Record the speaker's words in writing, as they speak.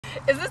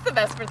Is this the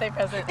best birthday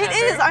present It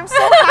ever? is. I'm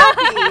so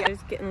happy.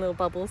 He's getting little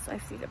bubbles. I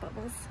see the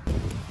bubbles.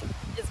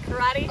 Is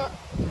karate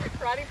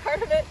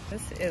part of it?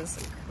 This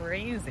is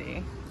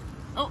crazy.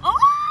 Oh!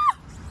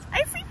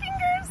 I see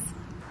fingers!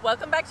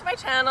 Welcome back to my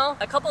channel.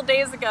 A couple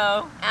days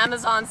ago,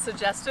 Amazon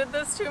suggested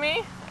this to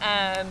me,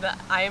 and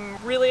I'm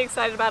really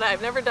excited about it.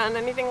 I've never done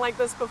anything like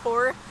this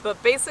before,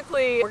 but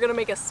basically we're gonna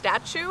make a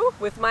statue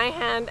with my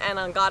hand and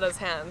Angada's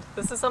hand.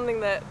 This is something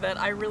that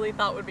I really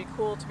thought would be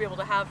cool to be able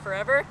to have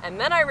forever. And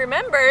then I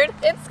remembered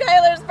it's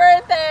Skylar's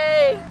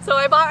birthday! So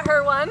I bought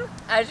her one.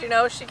 As you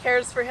know, she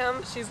cares for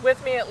him. She's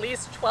with me at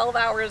least 12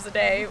 hours a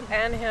day,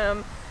 and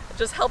him,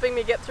 just helping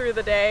me get through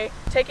the day,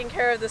 taking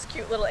care of this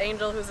cute little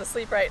angel who's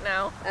asleep right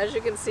now. As you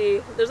can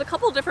see, there's a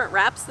couple different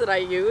wraps that I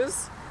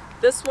use.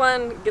 This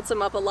one gets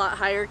him up a lot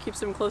higher,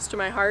 keeps him close to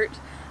my heart,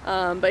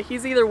 but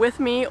he's either with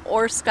me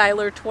or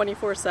Skylar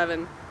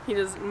 24/7. He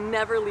just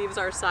never leaves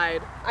our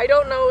side. I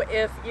don't know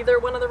if either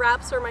one of the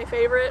wraps are my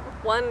favorite.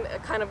 One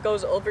kind of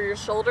goes over your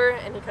shoulder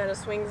and he kind of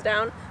swings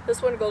down.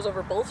 This one goes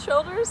over both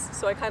shoulders,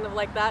 so I kind of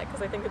like that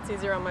because I think it's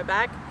easier on my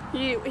back.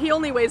 He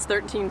only weighs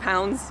 13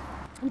 pounds.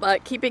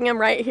 But keeping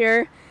him right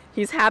here,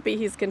 he's happy,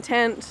 he's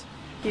content,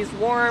 he's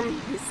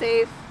warm, he's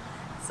safe.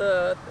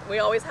 So we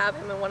always have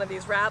him in one of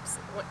these wraps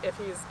if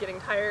he's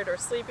getting tired or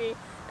sleepy.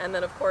 And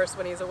then of course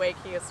when he's awake,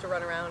 he gets to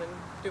run around and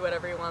do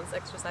whatever he wants,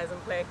 exercise and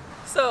play.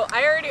 So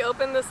I already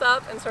opened this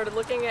up and started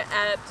looking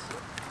at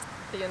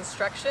the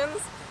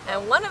instructions.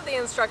 And one of the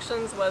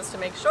instructions was to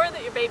make sure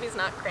that your baby's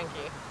not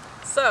cranky.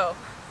 So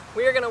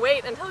we are gonna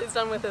wait until he's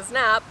done with his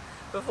nap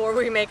before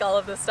we make all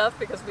of this stuff,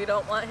 because we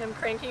don't want him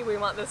cranky. We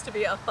want this to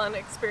be a fun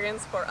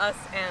experience for us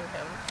and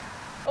him.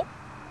 Oh,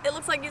 it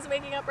looks like he's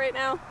waking up right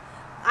now.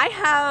 I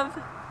have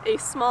a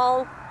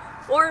small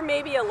or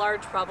maybe a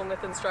large problem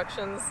with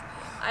instructions.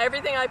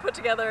 Everything I put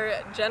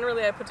together,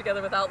 generally I put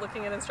together without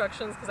looking at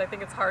instructions because I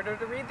think it's harder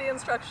to read the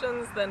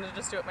instructions than to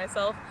just do it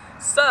myself.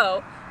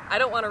 So I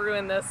don't want to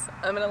ruin this.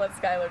 I'm gonna let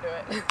Skylar do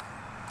it.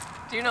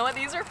 Do you know what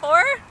these are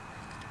for?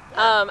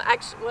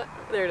 Actually, what?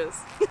 There it is.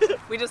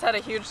 We just had a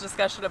huge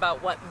discussion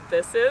about what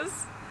this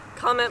is.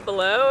 Comment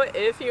below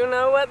if you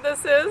know what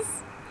this is.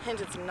 And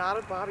it's not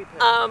a bobby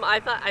pin.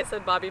 I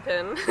said bobby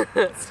pin.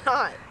 It's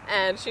not.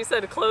 And she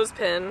said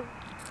clothespin.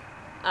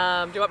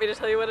 Do you want me to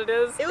tell you what it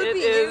is? It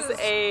is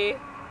a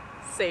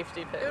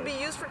safety pin. It would be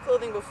used for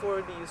clothing before it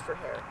would be used for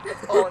hair.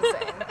 That's all I'm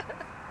saying.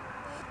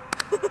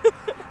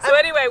 So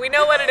anyway, we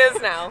know what it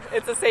is now.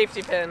 It's a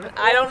safety pin.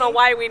 I don't know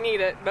why we need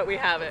it, but we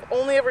have it.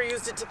 Only ever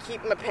used it to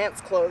keep my pants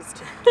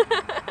closed.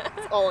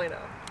 That's all I know.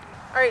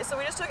 Alright, so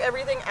we just took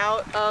everything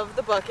out of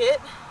the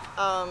bucket.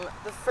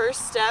 The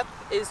first step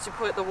is to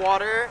put the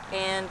water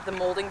and the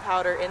molding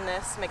powder in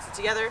this, mix it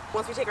together.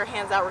 Once we take our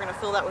hands out, we're going to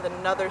fill that with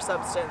another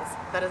substance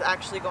that is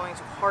actually going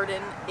to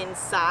harden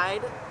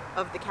inside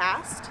of the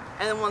cast.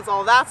 And then once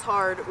all that's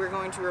hard, we're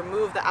going to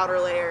remove the outer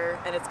layer,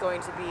 and it's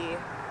going to be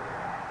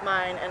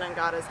mine and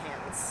Angada's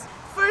hands.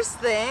 First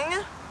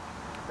thing,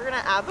 we're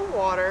gonna add the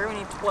water. We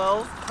need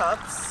 12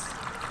 cups.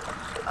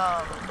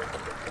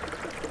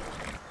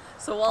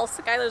 So while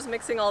Skylar's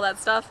mixing all that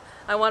stuff,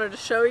 I wanted to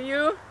show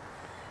you,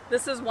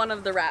 this is one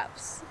of the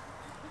wraps.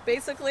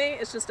 Basically,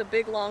 it's just a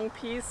big long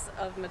piece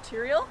of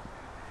material.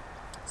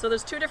 So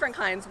there's two different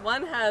kinds.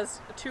 One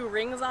has 2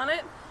 rings on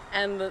it,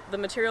 and the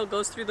material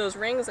goes through those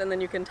rings and then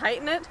you can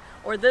tighten it.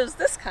 Or there's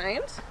this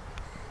kind.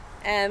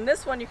 And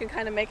this one you can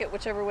kind of make it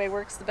whichever way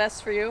works the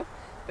best for you.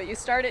 But you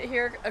start it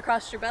here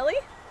across your belly,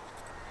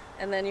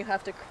 and then you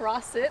have to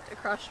cross it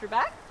across your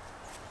back.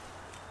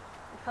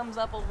 It comes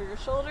up over your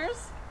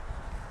shoulders.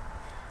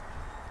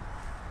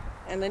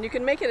 And then you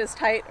can make it as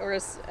tight or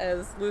as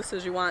loose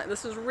as you want.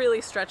 This is really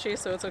stretchy,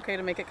 so it's okay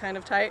to make it kind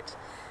of tight.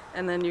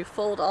 And then you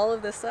fold all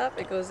of this up,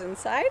 it goes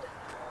inside.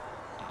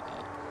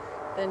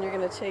 Then you're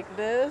gonna take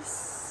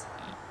this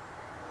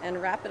and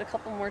wrap it a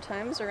couple more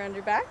times around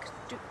your back.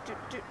 Do, do,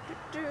 do, do,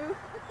 do.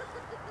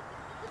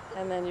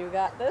 And then you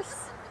got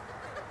this.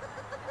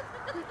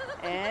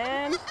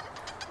 And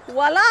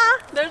voila!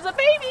 There's a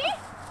baby!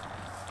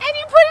 And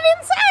you put it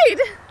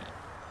inside!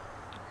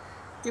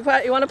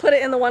 You want to put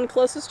it in the one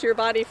closest to your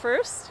body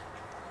first,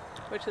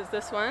 which is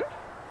this one.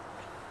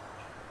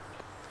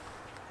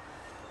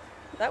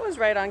 That was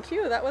right on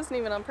cue. That wasn't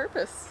even on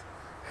purpose.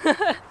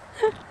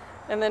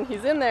 And then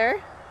he's in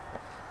there.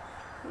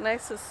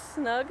 Nice as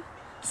snug.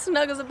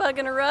 Snug as a bug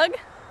in a rug.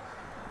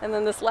 And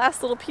then this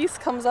last little piece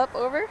comes up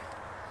over,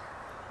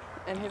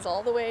 and he's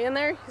all the way in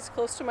there. He's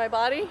close to my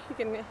body. He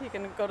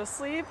can go to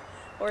sleep,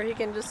 or he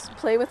can just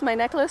play with my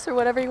necklace or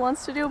whatever he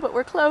wants to do, but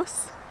we're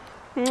close.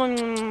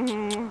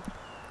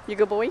 You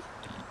good boy?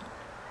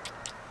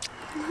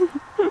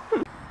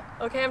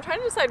 Okay, I'm trying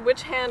to decide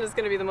which hand is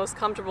going to be the most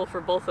comfortable for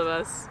both of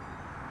us.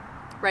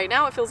 Right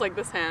now it feels like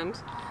this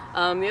hand.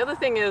 The other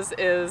thing is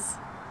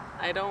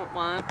I don't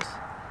want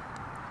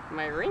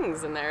my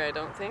rings in there, I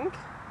don't think.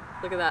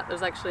 Look at that,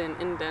 there's actually an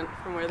indent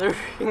from where the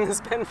ring has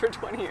been for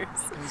 20 years.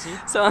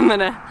 So I'm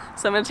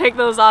gonna take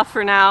those off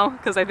for now,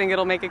 because I think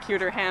it'll make a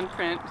cuter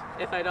handprint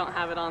if I don't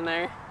have it on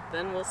there.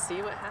 Then we'll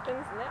see what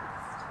happens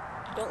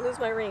next. Don't lose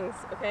my rings,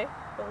 okay?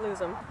 Don't lose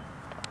them.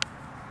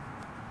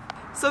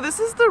 So this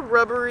is the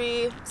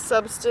rubbery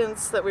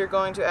substance that we're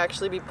going to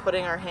actually be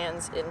putting our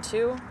hands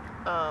into.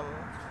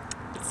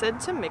 It said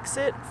to mix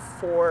it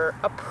for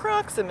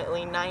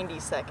approximately 90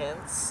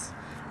 seconds.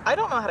 I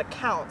don't know how to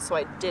count, so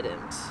I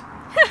didn't.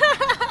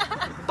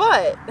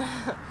 But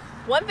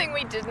one thing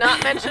we did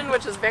not mention,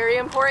 which is very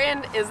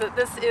important, is that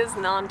this is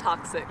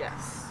non-toxic.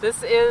 yes.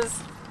 This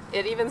is,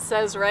 it even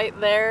says right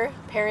there,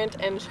 parent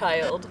and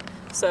child.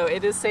 So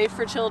it is safe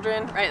for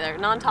children, right there,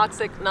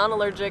 non-toxic,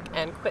 non-allergic,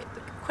 and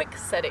quick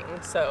setting.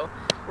 So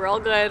we're all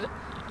good.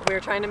 We're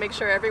trying to make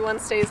sure everyone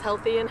stays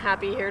healthy and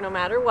happy here no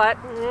matter what.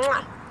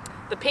 Mwah!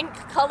 The pink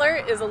color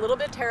is a little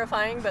bit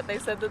terrifying, but they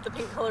said that the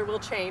pink color will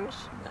change.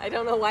 I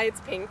don't know why it's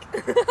pink.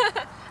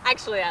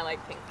 Actually, I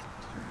like pink.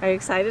 Are you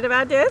excited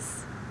about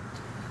this?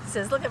 It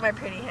says, look at my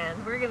pretty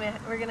hand. We're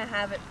gonna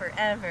have it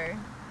forever.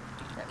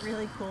 That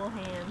really cool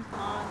hand. Come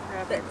on,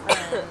 grab your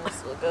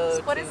friends. We'll go.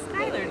 So what is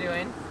Skylar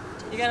doing?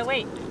 You gotta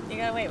wait. You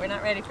gotta wait. We're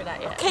not ready for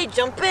that yet. Okay,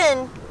 jump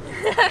in.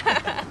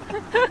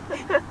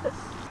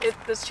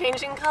 It's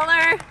changing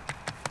color,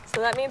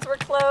 so that means we're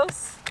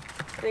close.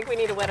 I think we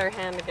need to wet our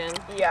hand again.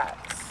 Yeah.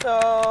 So.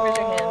 Where's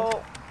your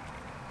hand?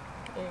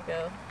 There you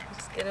go.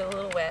 Just get it a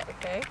little wet,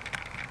 okay?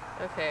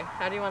 Okay.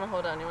 How do you want to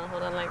hold on? You want to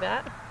hold on like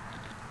that?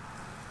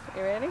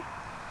 You ready?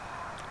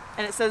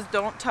 And it says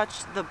don't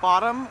touch the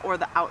bottom or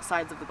the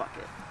outsides of the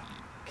bucket.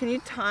 Can you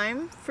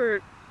time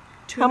for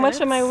 2 How minutes?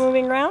 much am I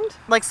moving around?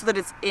 Like so that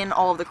it's in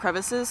all of the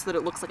crevices, so that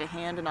it looks like a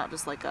hand and not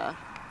just like a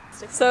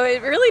stick. So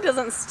it really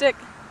doesn't stick.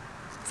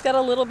 It's got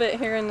a little bit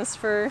here in this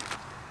fur,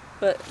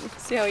 but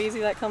see how easy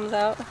that comes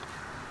out?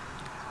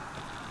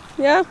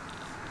 Yeah,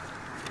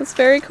 it's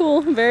very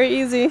cool, very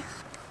easy.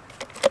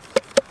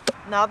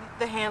 Now that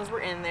the hands were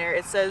in there,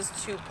 it says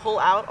to pull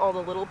out all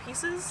the little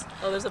pieces.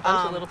 Oh, there's a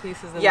bunch of little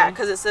pieces in there. Yeah,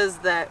 because it says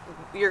that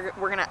we're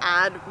gonna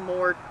add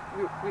more.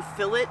 We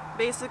fill it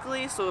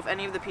basically, so if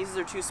any of the pieces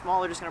are too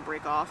small, they're just gonna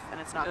break off, and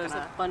it's not There's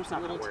gonna. a bunch it's not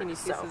of little gonna teeny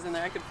work, pieces in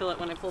there. I could feel it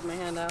when I pulled my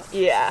hand out.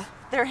 Yeah.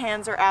 Their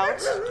hands are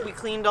out. We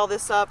cleaned all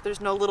this up. There's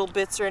no little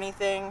bits or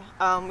anything.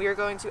 We are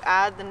going to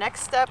add the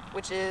next step,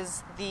 which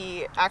is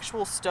the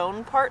actual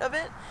stone part of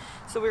it.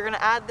 So we're gonna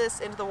add this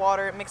into the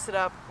water, mix it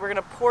up. We're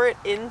gonna pour it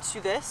into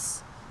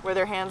this, where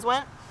their hands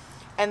went.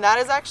 And that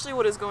is actually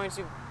what is going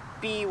to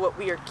be what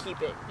we are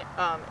keeping.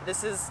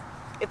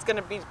 It's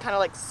gonna be kind of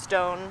like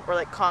stone or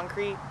like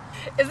concrete.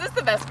 Is this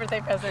the best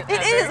birthday present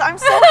It ever? is, I'm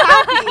so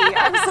happy.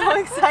 I'm so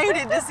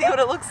excited to see what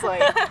it looks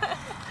like.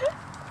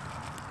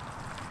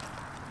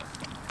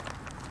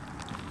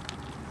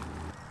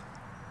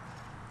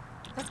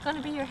 That's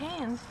gonna be your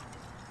hand.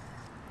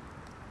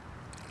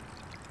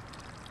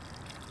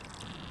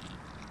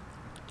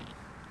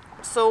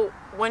 So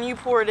when you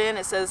pour it in,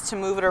 it says to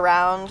move it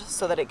around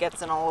so that it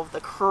gets in all of the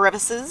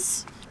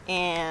crevices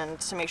and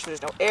to make sure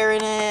there's no air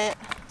in it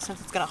since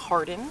it's gonna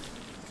harden.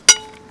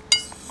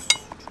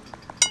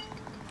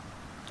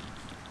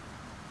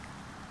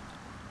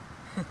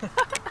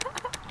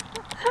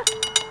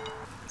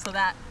 So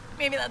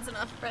maybe that's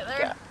enough right there.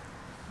 Yeah,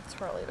 that's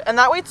probably it. And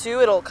that way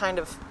too, it'll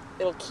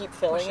keep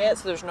filling it,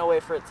 so there's no way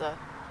for it to.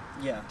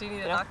 Yeah. Do you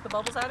need to knock the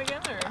bubbles out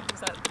again, or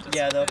is that just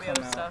Yeah, they'll the come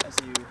other out stuff?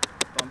 as you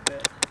bump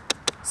it.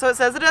 So it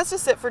says it has to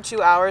sit for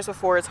 2 hours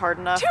before it's hard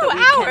enough. 2 that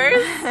we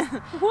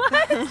hours?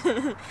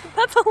 What?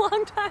 That's a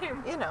long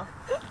time. You know.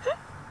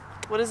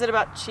 What is it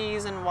about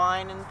cheese and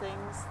wine and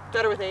things?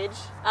 Better with age.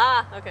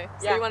 Ah, okay.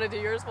 So Yeah. you want to do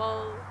yours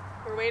while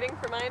we're waiting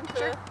for mine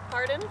to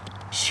harden?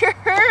 Sure.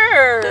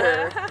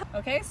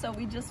 Okay, so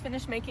we just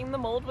finished making the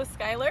mold with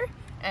Skylar,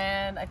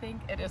 and I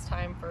think it is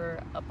time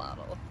for a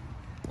bottle.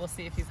 We'll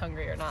see if he's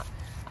hungry or not.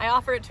 I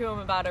offer it to him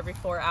about every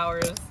 4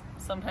 hours.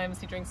 Sometimes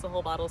he drinks the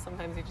whole bottle,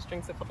 sometimes he just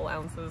drinks a couple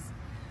ounces.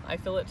 I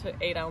fill it to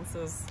 8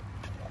 ounces.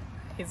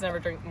 He's never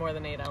drank more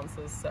than 8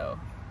 ounces, so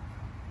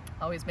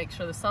always make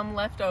sure there's some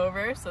left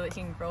over so that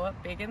he can grow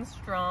up big and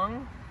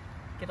strong,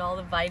 get all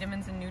the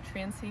vitamins and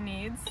nutrients he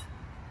needs.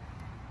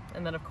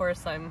 And then of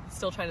course I'm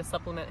still trying to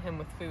supplement him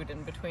with food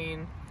in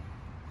between,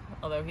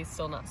 although he's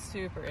still not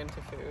super into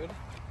food.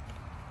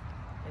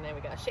 And then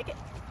we gotta shake it.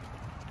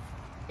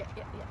 Yeah.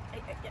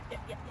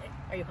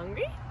 Are you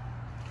hungry?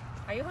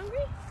 Are you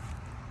hungry?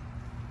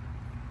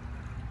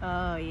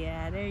 Oh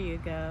yeah, there you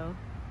go.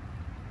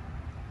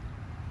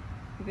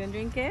 You gonna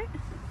drink it?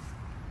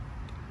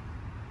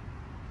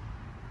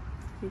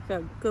 You're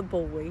a good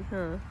boy,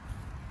 huh?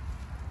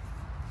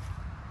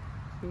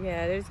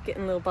 Yeah, there's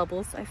getting little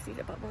bubbles. I see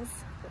the bubbles.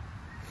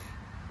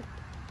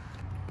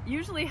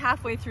 Usually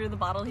halfway through the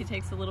bottle he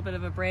takes a little bit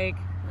of a break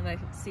and I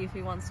can see if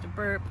he wants to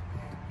burp.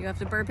 You have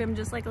to burp him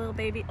just like a little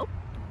baby. Oh,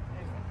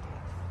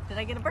 did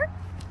I get a burp?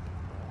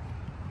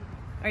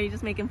 Or are you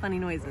just making funny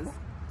noises?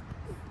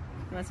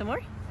 You want some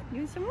more? You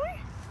want some more?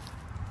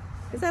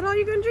 Is that all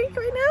you're gonna drink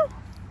right now?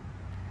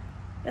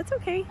 That's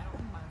okay.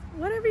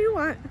 Whatever you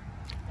want.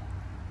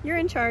 You're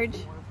in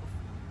charge.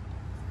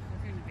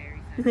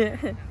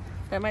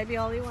 That might be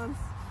all he wants.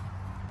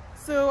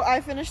 So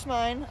I finished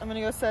mine. I'm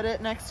gonna go set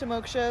it next to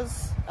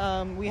Moksha's.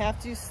 We have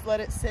to let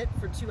it sit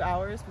for 2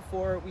 hours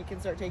before we can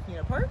start taking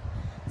it apart.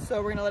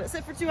 So we're gonna let it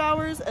sit for 2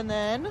 hours and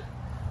then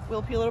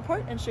we'll peel it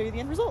apart and show you the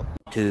end result.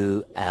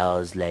 2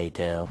 hours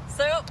later.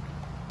 So,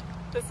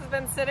 this has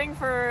been sitting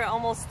for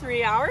almost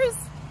 3 hours,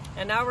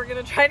 and now we're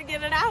gonna try to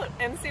get it out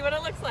and see what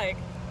it looks like.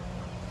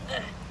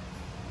 Ugh.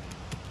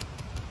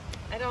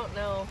 I don't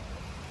know.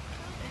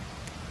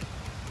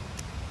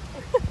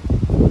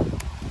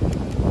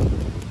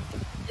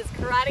 Is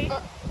karate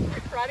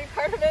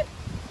part of it?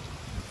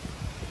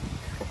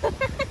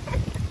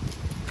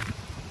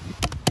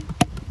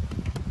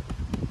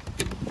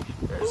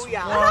 Oh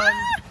yeah.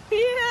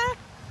 Yeah.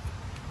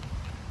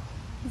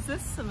 Is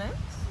this cement?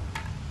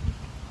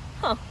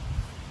 Huh.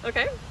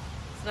 Okay.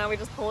 So now we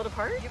just pull it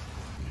apart? Yep.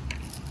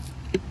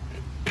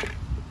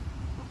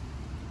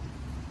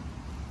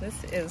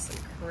 This is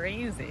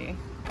crazy.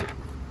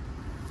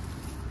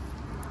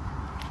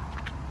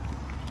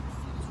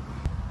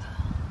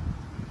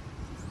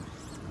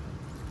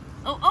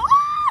 Oh, oh!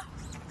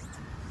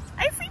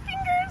 I see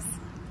fingers!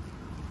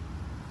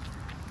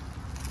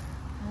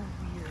 Oh,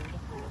 weird.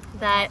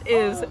 That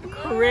is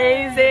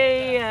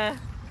crazy.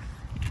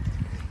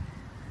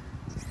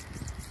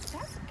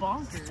 That's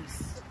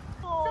bonkers.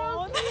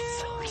 Oh,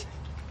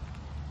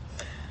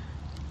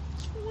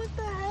 What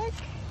the heck?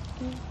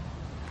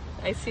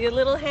 I see a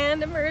little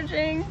hand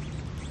emerging.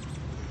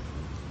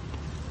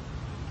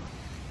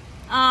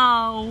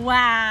 Oh,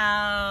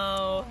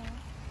 wow.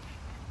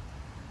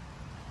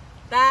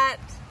 That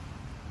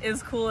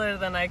is cooler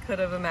than I could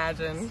have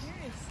imagined.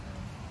 Seriously.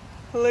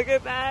 Look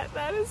at that.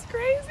 That is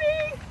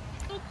crazy.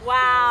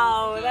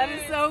 Wow, that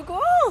is so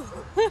cool.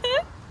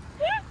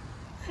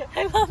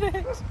 I love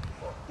it.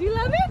 Do you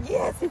love it?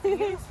 Yes, it's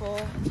beautiful.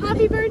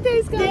 Happy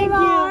birthday,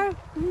 Skylar.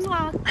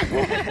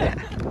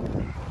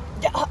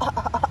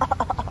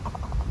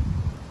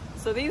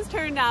 So these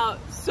turned out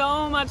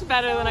so much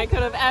better than I could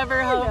have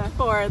ever hoped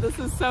for. This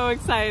is so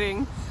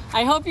exciting.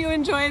 I hope you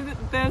enjoyed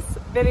this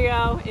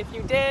video. If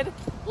you did,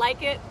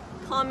 like it,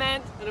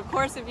 comment, and of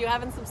course, if you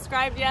haven't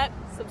subscribed yet,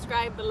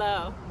 subscribe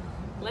below.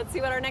 Let's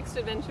see what our next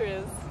adventure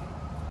is.